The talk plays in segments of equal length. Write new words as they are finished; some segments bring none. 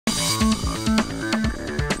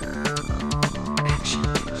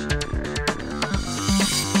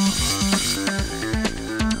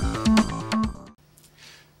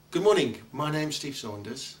My name's Steve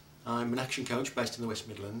Saunders. I'm an action coach based in the West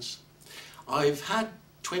Midlands. I've had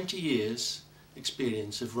 20 years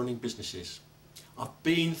experience of running businesses. I've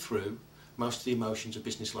been through most of the emotions of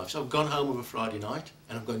business life. So I've gone home of a Friday night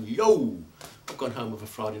and I'm going, yo! I've gone home of a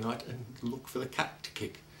Friday night and look for the cat to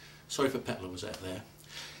kick. Sorry for pet lovers out there.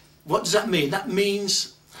 What does that mean? That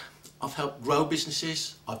means I've helped grow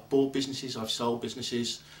businesses, I've bought businesses, I've sold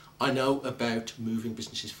businesses. I know about moving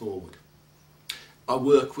businesses forward. I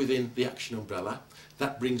work within the Action umbrella.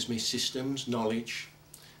 That brings me systems, knowledge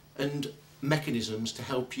and mechanisms to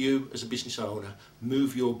help you as a business owner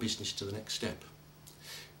move your business to the next step.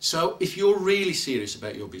 So if you're really serious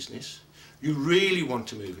about your business, you really want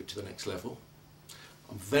to move it to the next level,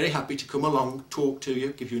 I'm very happy to come along, talk to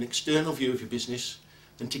you, give you an external view of your business,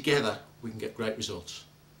 and together we can get great results.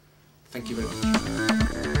 Thank you very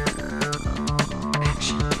much.